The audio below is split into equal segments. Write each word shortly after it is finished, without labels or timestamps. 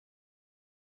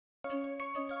Hello,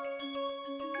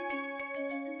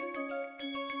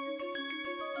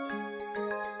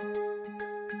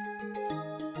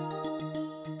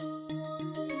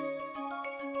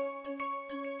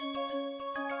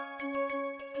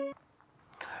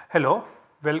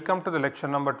 welcome to the lecture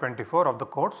number 24 of the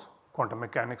course Quantum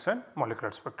Mechanics and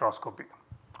Molecular Spectroscopy.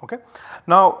 Okay.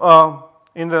 Now,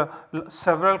 in the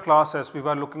several classes we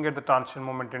were looking at the transition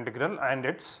moment integral and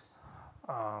its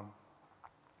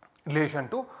relation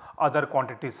to other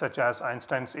quantities such as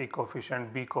Einstein's A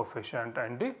coefficient, B coefficient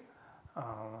and the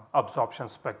absorption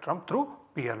spectrum through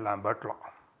Peer-Lambert law.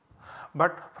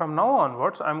 But from now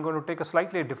onwards I am going to take a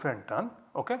slightly different turn,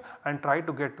 okay, and try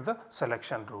to get to the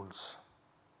selection rules.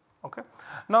 Okay.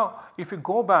 Now, if you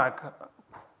go back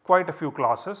quite a few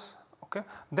classes, okay,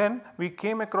 then we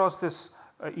came across this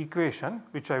equation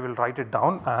which I will write it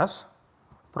down as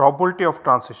probability of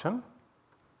transition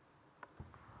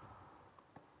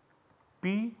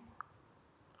P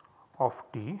of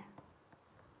t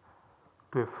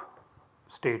to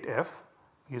state f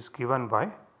is given by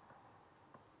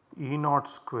E naught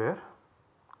square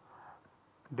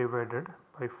divided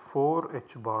by 4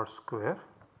 h bar square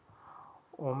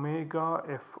omega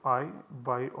Fi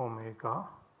by omega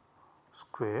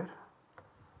square,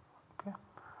 okay,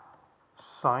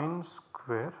 sine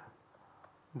square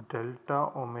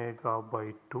delta omega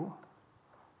by 2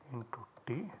 into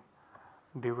t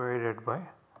divided by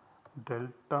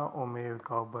delta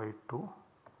omega by 2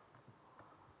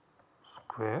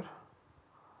 square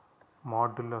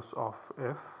modulus of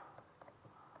f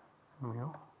mu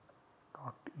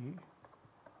dot E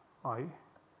I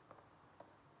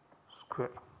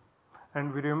square,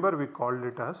 and we remember we called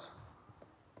it as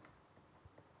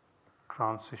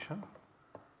transition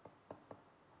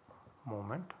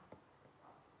moment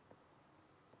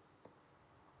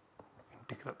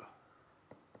integral.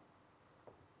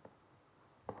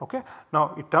 Okay.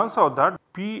 Now, it turns out that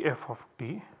Pf of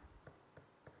t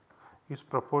is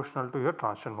proportional to your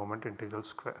transition moment integral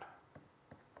square.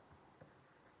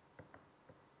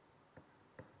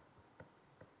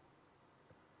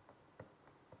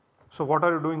 So, what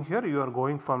are you doing here? You are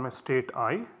going from a state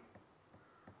I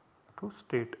to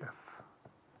state f.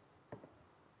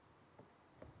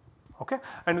 Okay.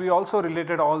 And we also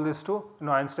related all this to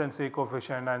Einstein's A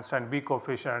coefficient, Einstein B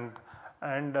coefficient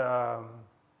and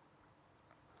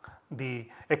the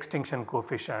extinction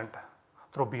coefficient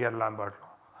through Beer-Lambert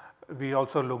law. We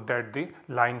also looked at the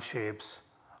line shapes.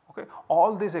 Okay.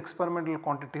 All these experimental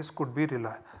quantities could be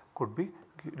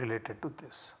related to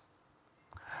this.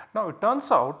 Now, it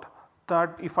turns out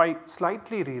that if I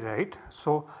slightly rewrite,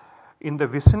 so in the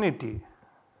vicinity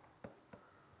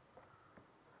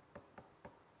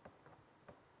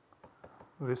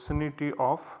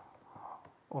of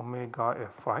omega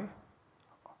Fi,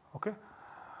 okay,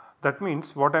 that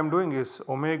means what I am doing is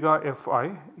omega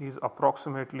Fi is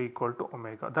approximately equal to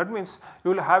omega. That means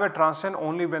you will have a transition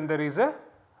only when there is a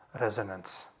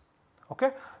resonance.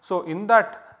 Okay. So, in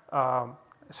that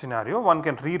scenario one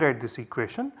can rewrite this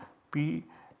equation P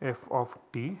f of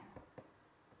t.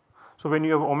 So, when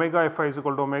you have omega Fi is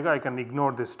equal to omega, I can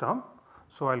ignore this term.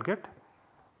 So, I will get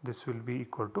this will be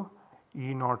equal to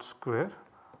E naught square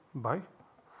by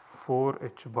 4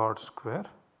 h bar square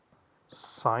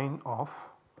sine of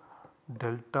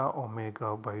delta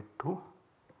omega by 2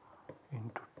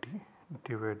 into t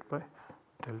divided by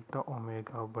delta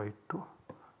omega by 2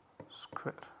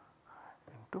 square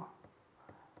into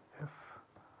f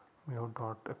mu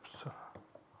dot epsilon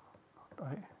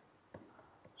I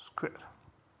square.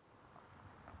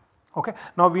 Okay.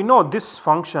 Now, we know this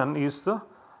function is the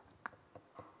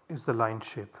line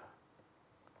shape.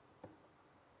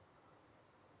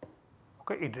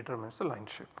 Okay, it determines the line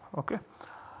shape. Okay.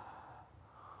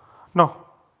 Now,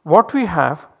 what we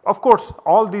have, of course,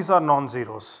 all these are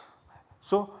non-zeros.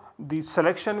 So, the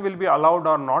selection will be allowed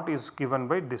or not is given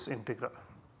by this integral.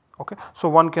 Okay. So,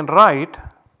 one can write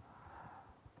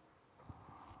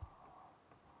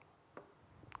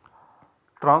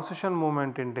transition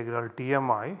moment integral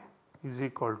TMI is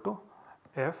equal to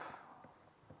f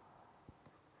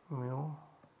mu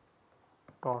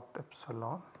dot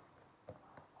epsilon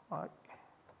I.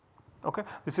 Okay.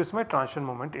 This is my transition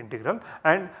moment integral,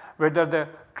 and whether the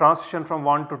transition from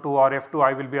 1 to 2 or f to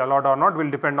I will be allowed or not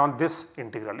will depend on this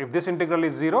integral. If this integral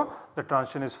is 0, the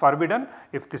transition is forbidden.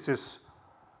 If this is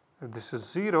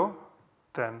 0,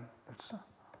 then it is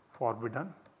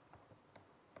forbidden.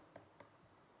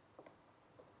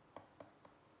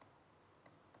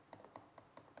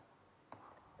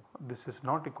 This is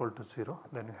not equal to 0,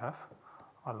 then you have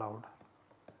allowed.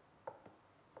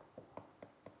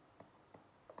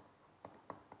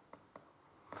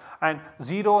 and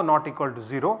 0 not equal to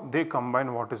 0, they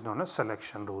combine what is known as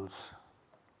selection rules.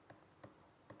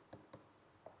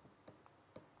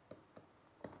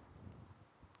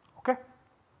 Okay.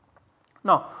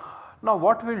 Now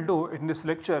what we will do in this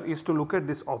lecture is to look at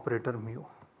this operator mu.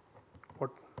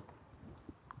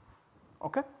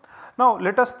 Okay. Now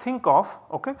let us think of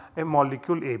a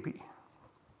molecule AB.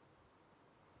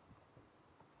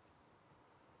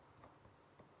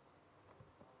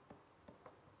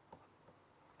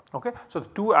 Okay. So the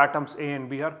two atoms A and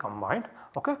B are combined,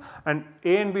 okay, and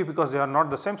A and B, because they are not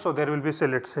the same, so there will be, say,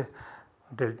 let us say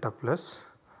delta plus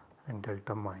and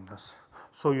delta minus.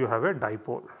 So you have a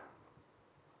dipole.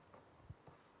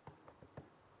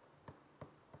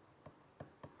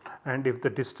 And if the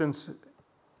distance,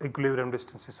 equilibrium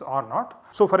distance is R naught.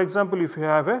 So for example, if you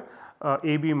have a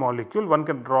AB molecule, one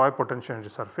can draw a potential energy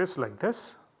surface like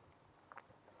this.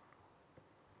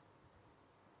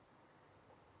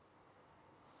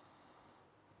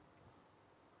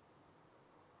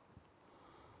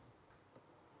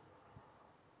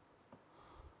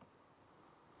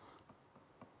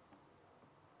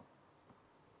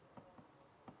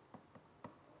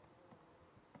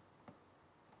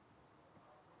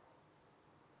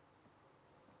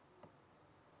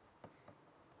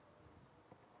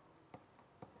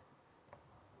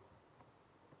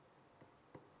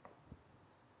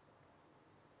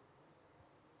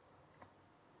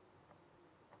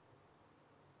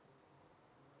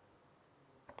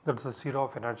 That is the 0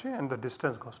 of energy and the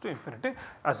distance goes to infinity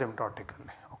asymptotically.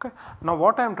 Okay. Now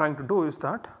what I am trying to do is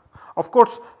that, of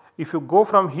course, if you go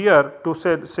from here to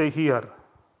say here,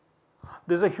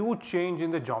 there is a huge change in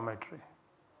the geometry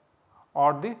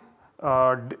or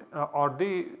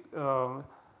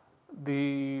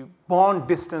the bond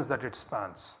distance that it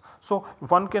spans. So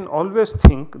one can always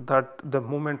think that the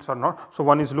moments are not, so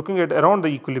one is looking at around the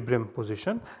equilibrium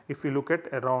position. If you look at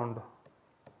around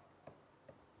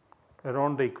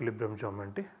the equilibrium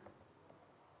geometry,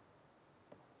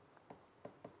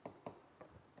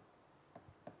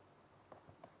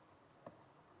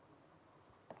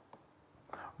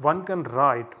 one can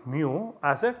write mu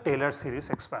as a Taylor series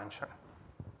expansion.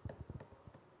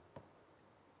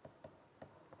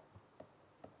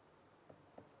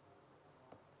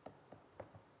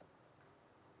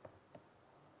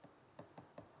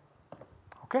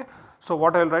 Okay. So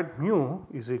what I will write, mu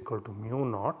is equal to mu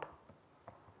naught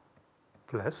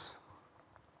plus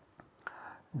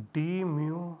d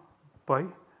mu by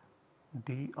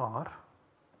dr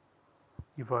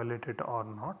evaluated R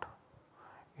naught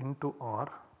into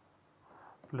R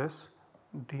plus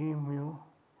d mu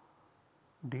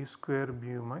d square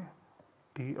mu by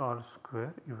dr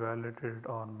square evaluated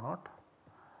R naught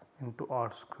into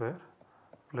R square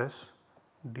plus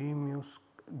d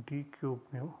cube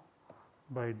mu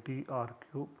by dr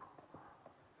cube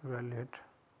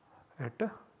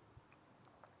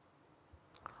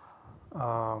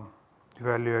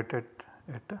evaluated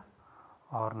at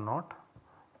R naught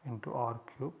into R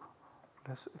cube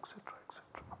plus etc. etc.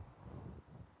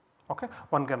 Okay.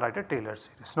 One can write a Taylor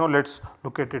series. Now let us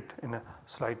look at it in a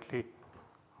slightly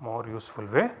more useful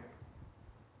way.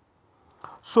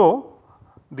 So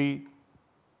the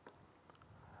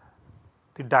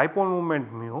dipole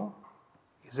moment mu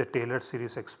is a Taylor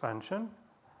series expansion,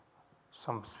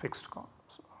 some fixed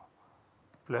constant,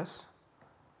 plus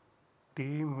d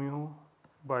mu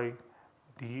by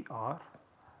dr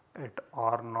at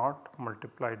R naught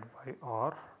multiplied by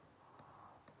R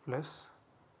plus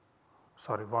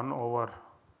 1 over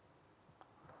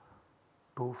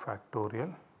 2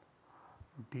 factorial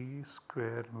d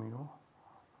square mu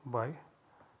by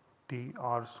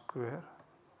dr square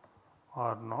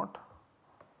R naught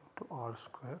into R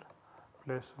square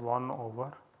plus 1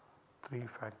 over 3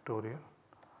 factorial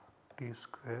d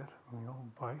square mu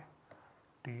by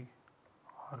d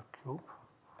R cube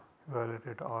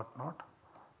evaluated R naught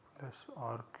plus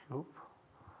R cube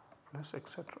plus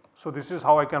etc. So this is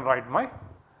how I can write my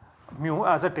mu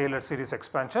as a Taylor series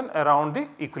expansion around the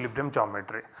equilibrium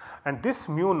geometry, and this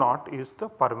mu naught is the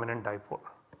permanent dipole.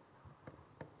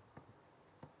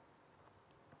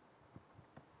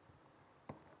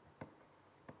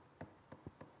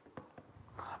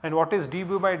 And what is d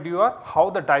mu by dr? How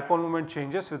the dipole moment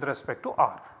changes with respect to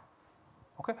R.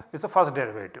 Okay, it is the first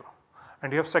derivative,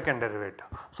 and you have second derivative.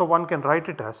 So one can write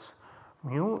it as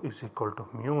mu is equal to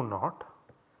mu naught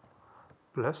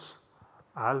plus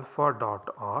alpha dot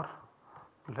R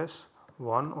plus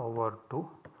 1 over 2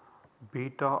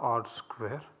 beta R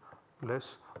square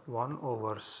plus 1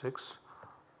 over 6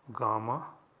 gamma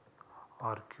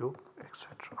R cube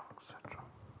etc. etc.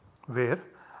 where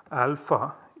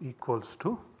alpha equals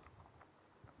to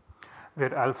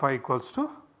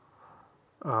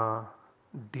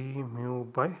d mu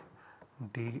by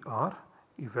dr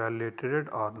evaluated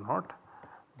at r naught,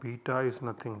 beta is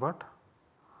nothing but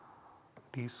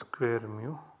d square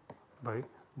mu by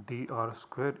dr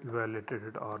square evaluated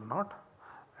at r naught,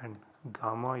 and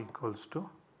gamma equals to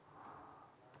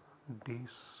d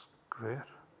square.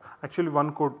 Actually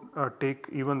one could take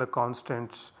even the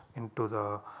constants into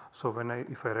the, so when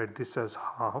if I write this as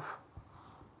half,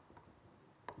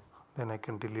 then I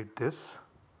can delete this,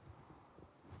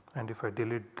 and if I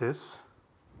delete this,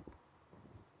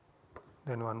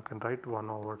 then one can write 1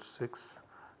 over 6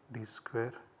 d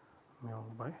square mu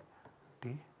by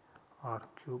d r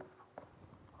cube.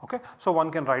 Okay. So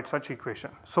one can write such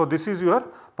equation. So this is your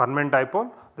permanent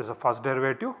dipole, this is the first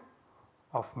derivative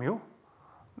of mu,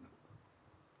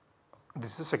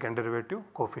 this is the second derivative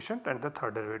coefficient and the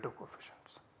third derivative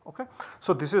coefficients. Okay.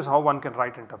 So this is how one can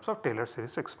write in terms of Taylor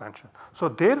series expansion. So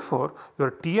therefore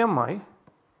your TMI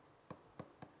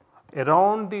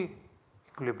around the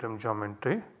equilibrium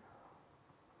geometry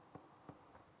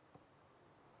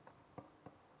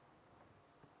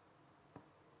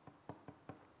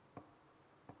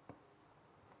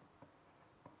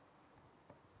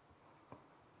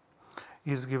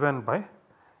is given by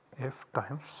f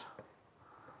times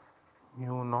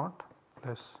mu naught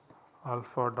plus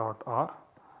alpha dot r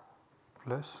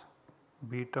plus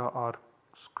beta r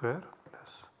square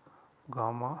plus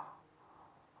gamma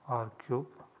r cube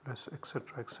plus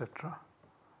etc., etc.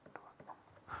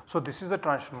 So this is the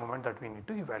transition moment that we need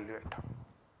to evaluate.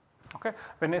 Okay.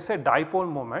 When I say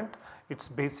dipole moment, it is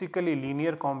basically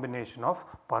linear combination of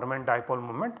permanent dipole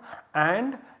moment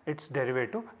and its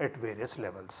derivative at various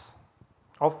levels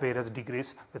of various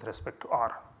degrees with respect to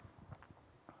r.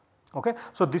 Okay.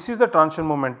 So this is the transition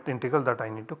moment integral that I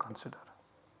need to consider.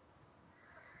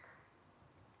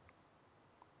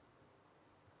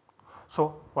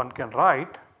 So one can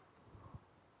write,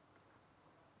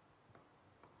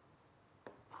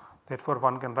 therefore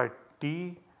one can write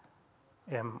T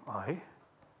mi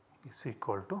is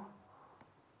equal to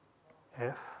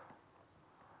f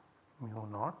mu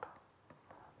naught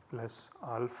plus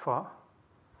alpha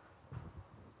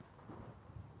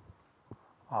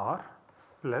r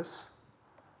plus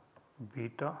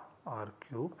beta r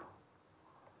cube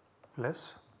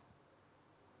plus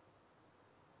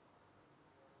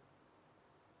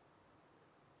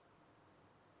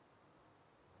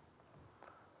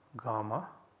gamma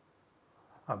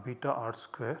beta r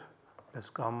square plus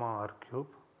gamma r cube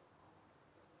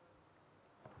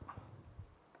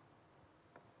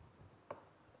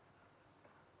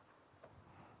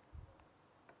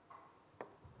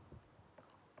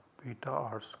beta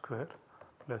r square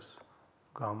plus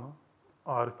gamma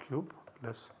r cube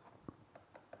plus.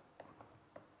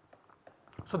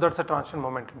 So that is the transition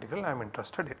moment integral I am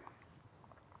interested in.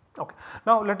 Okay.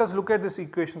 Now let us look at this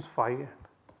equations phi and.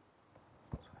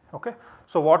 Okay.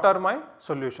 So what are my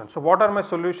solutions? So what are my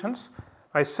solutions?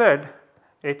 I said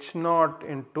H naught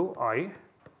into I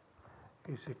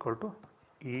is equal to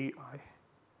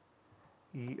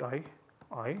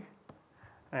I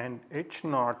and H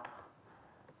naught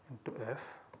into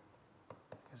F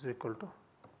is equal to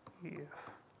EF.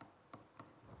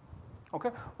 Okay.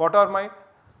 What are my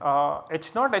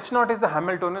H naught? H naught is the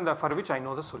Hamiltonian for which I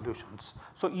know the solutions.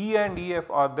 So E and EF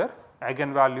are the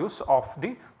eigenvalues of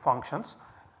the functions,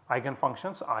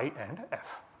 eigenfunctions I and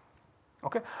F.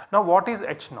 Okay. Now what is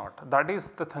H naught? That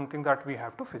is the thing that we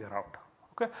have to figure out.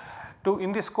 Okay.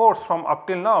 In this course from up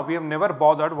till now we have never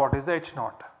bothered what is the H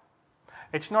naught.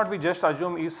 H naught we just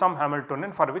assume is some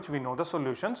Hamiltonian for which we know the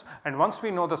solutions, and once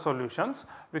we know the solutions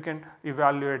we can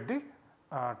evaluate the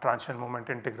transition moment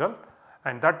integral,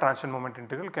 and that transition moment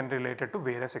integral can relate it to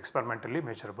various experimentally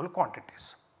measurable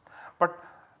quantities. But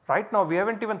right now we have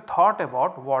not even thought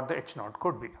about what the H naught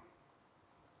could be.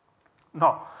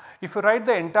 Now if you write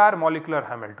the entire molecular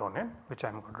Hamiltonian, which I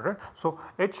am going to write, so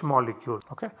H molecule,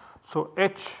 okay. So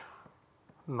H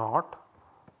naught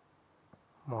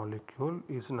molecule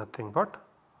is nothing but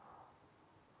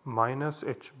minus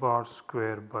H bar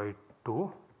square by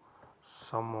 2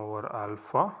 sum over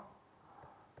alpha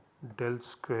del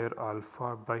square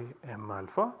alpha by m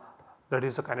alpha, that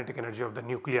is the kinetic energy of the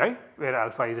nuclei where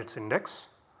alpha is its index,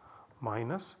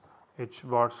 minus H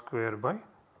bar square by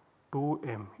 2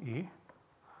 me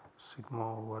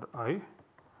sigma over I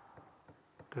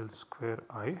del square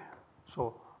I.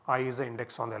 So I is the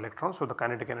index on the electrons, so the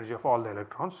kinetic energy of all the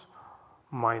electrons,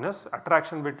 minus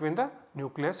attraction between the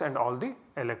nucleus and all the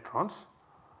electrons.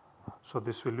 So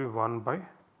this will be 1 by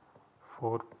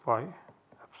 4 pi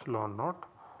epsilon naught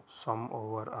sum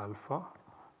over alpha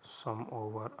sum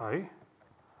over I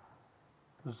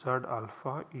z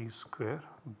alpha E square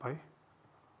by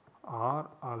R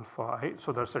alpha I.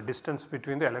 So, that is the distance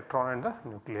between the electron and the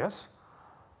nucleus.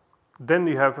 Then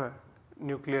you have a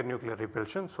nuclear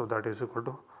repulsion. So, that is equal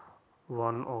to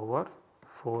 1 over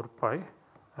 4 pi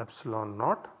epsilon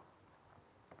naught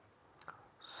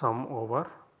sum over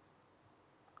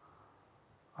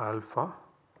alpha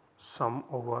sum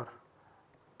over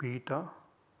beta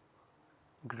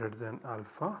greater than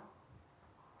alpha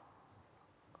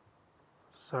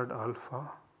z alpha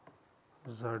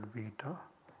z beta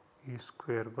E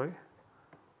square by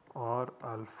R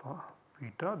alpha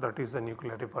beta, that is the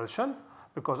nuclear repulsion,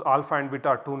 because alpha and beta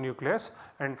are two nucleus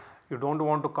and you do not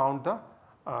want to count the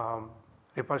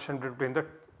repulsion between the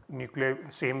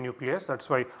same nucleus, that is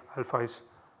why alpha is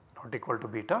not equal to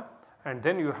beta. And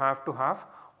then you have to have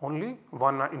only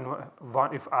one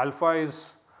if alpha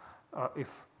is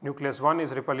if nucleus 1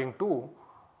 is repelling 2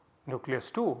 nucleus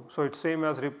 2. So, it is same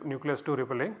as nucleus 2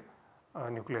 repelling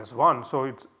nucleus 1.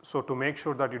 So, to make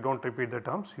sure that you do not repeat the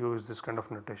terms, use this kind of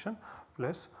notation,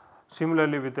 plus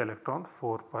similarly with the electron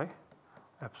 4 pi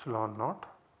epsilon naught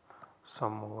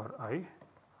sum over I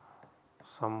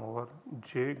sum over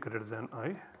j greater than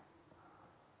I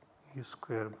E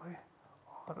square by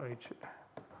R I j.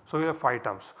 So, you have 5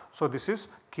 terms. So, this is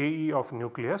Ke of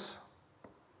nucleus,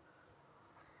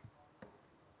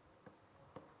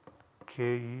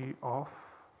 Ke of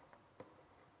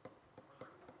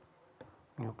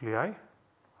nuclei,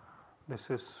 this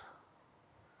is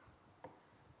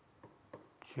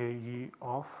Ke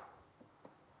of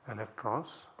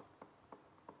electrons,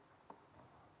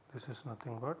 this is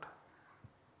nothing but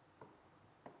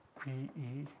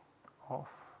Pe of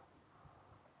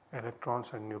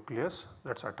electrons and nucleus,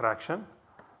 that is attraction,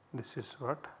 this is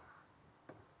what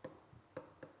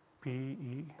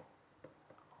Pe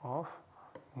of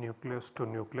nucleus to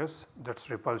nucleus, that is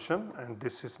repulsion, and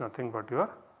this is nothing but your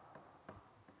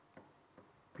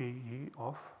Pe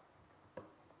of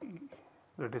E,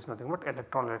 that is nothing but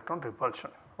electron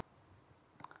repulsion.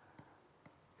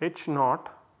 H naught,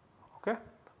 okay,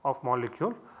 of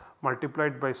molecule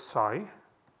multiplied by psi,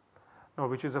 now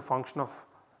which is a function of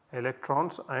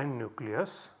electrons and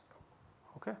nucleus,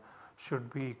 okay, should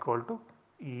be equal to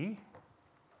E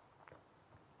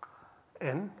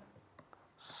n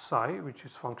psi, which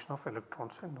is function of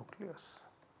electrons and nucleus.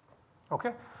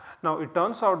 Okay. Now, it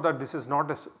turns out that this is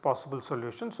not a possible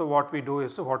solution. So, what we do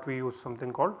is what we use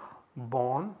something called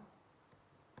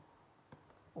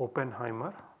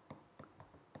Born-Oppenheimer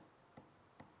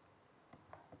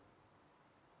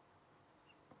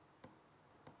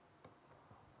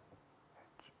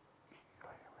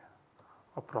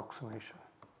approximation.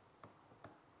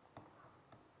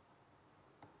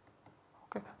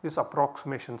 Okay. This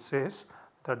approximation says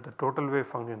that the total wave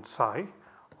function psi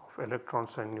of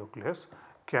electrons and nucleus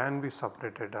can be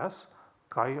separated as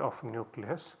chi of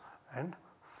nucleus and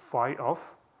phi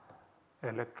of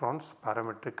electrons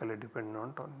parametrically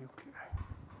dependent on nuclei,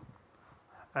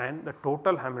 and the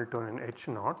total Hamiltonian H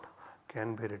naught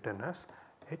can be written as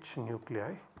H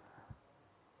nuclei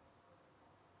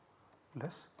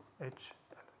plus H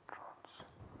electrons.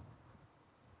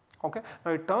 Okay.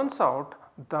 Now, it turns out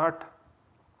that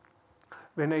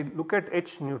when I look at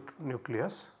H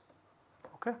nucleus,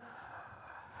 okay,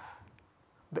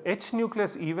 the H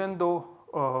nucleus, even though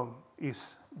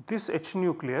is this H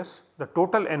nucleus, the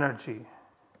total energy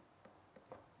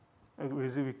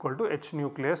is equal to H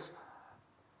nucleus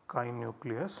chi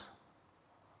nucleus,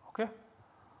 okay,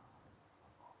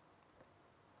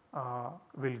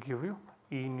 will give you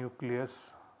E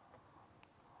nucleus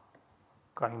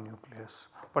chi nucleus,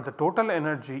 but the total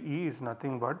energy E is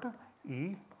nothing but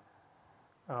E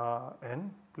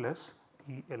n plus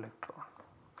E electron.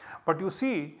 But you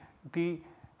see the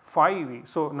phi V.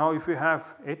 So, now if you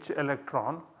have H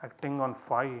electron acting on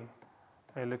phi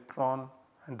electron,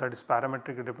 and that is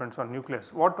parametrically depends on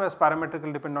nucleus. What does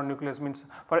parametrically depend on nucleus means?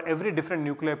 For every different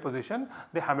nuclear position,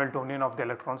 the Hamiltonian of the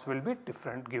electrons will be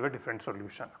different, give a different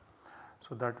solution.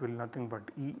 So, that will nothing but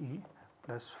E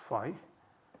plus phi.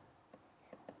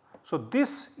 So,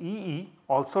 this E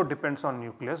also depends on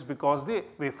nucleus because the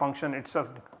wave function itself.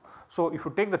 So, if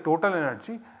you take the total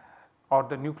energy or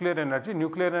the nuclear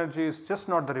energy is just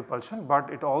not the repulsion, but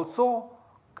it also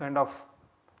kind of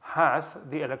has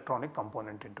the electronic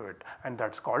component into it, and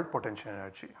that is called potential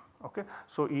energy. Okay.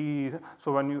 So,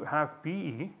 so when you have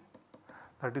Pe,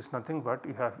 that is nothing but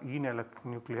you have E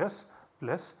nucleus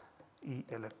plus E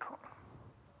electron.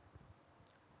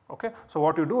 Okay. So,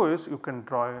 what you do is you can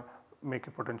make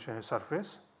a potential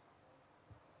surface,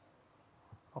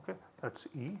 okay, that is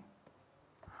E.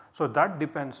 So, that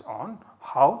depends on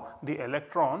how the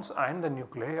electrons and the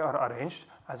nuclei are arranged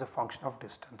as a function of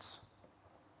distance.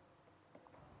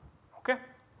 Okay.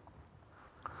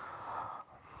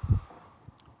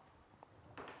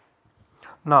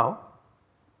 Now,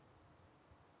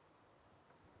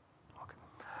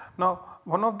 now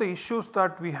one of the issues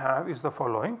that we have is the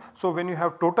following. So, when you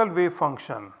have total wave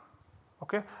function,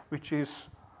 okay, which is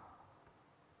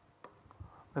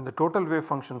when the total wave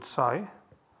function psi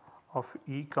of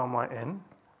E comma n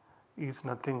is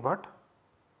nothing but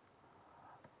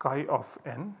chi of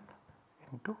n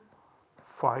into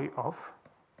phi of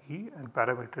E and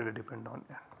parametrically depend on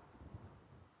n.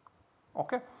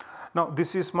 Okay. Now,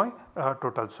 this is my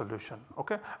total solution,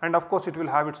 okay, and of course, it will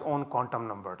have its own quantum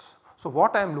numbers. So,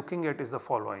 what I am looking at is the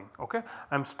following, okay.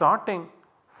 I am starting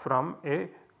from a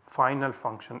final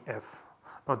function f.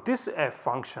 Now, this f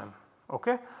function,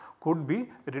 okay, could be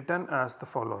written as the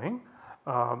following.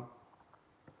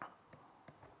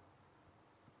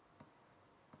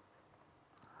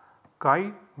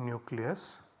 Chi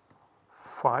nucleus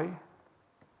phi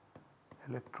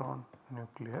electron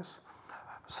nucleus,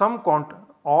 some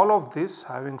all of this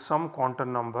having some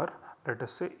quantum number, let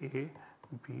us say A,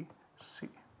 B, C,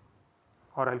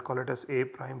 or I will call it as A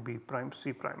prime, B prime,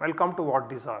 C prime. I will come to what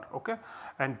these are, okay,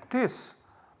 and this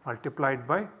multiplied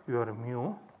by your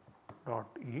mu dot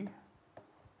E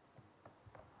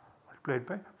multiplied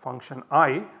by function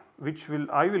I, which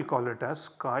I will call it as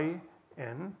chi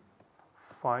n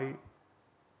phi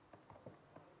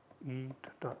E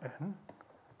to n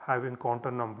having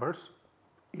quantum numbers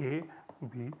A,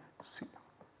 B, C.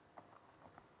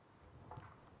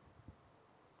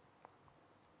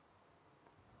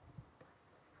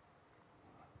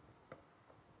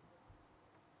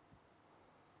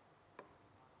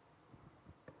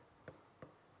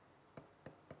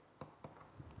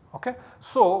 Okay.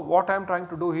 So, what I am trying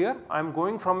to do here, I am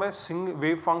going from a single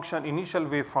wave function, initial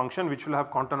wave function which will have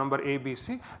quantum number A, B,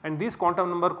 C, and these quantum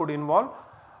number could involve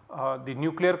the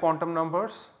nuclear quantum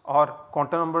numbers or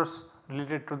quantum numbers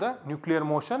related to the nuclear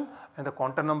motion and the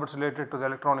quantum numbers related to the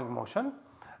electronic motion,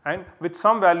 and with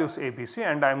some values A, B, C,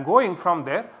 and I am going from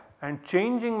there and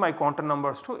changing my quantum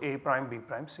numbers to A prime, B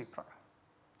prime, C prime.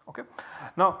 Okay.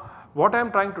 Now, what I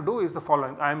am trying to do is the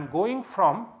following. I am going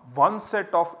from one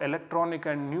set of electronic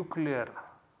and nuclear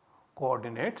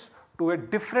coordinates to a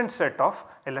different set of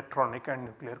electronic and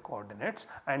nuclear coordinates,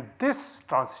 and this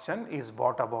transition is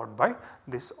brought about by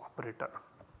this operator.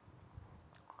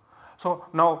 So,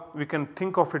 now we can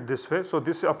think of it this way. So,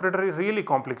 this operator is really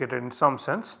complicated in some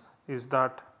sense, is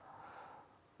that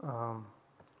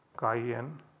chi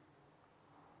n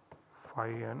phi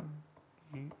n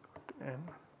E n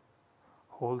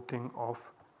whole thing of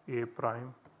A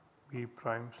prime, B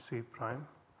prime, C prime,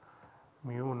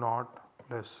 mu naught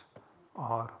plus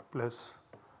R plus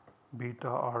beta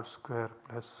R square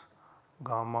plus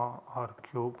gamma R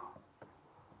cube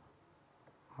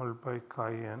multiply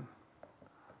chi n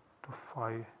to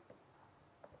phi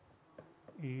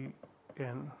E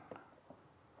n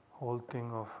whole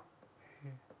thing of A,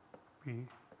 B,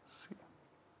 C.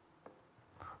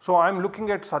 So, I am looking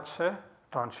at such a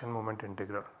transition moment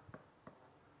integral.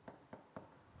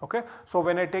 Okay. So,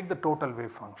 when I take the total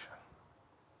wave function,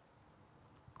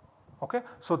 okay.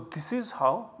 So, this is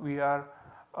how we are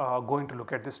going to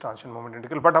look at this transition moment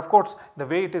integral, but of course, the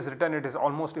way it is written, it is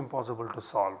almost impossible to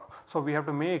solve. So, we have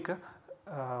to make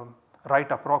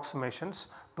right approximations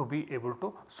to be able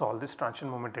to solve this transition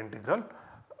moment integral,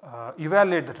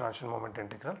 evaluate the transition moment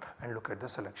integral and look at the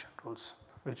selection rules,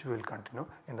 which we will continue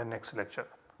in the next lecture.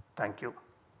 Thank you.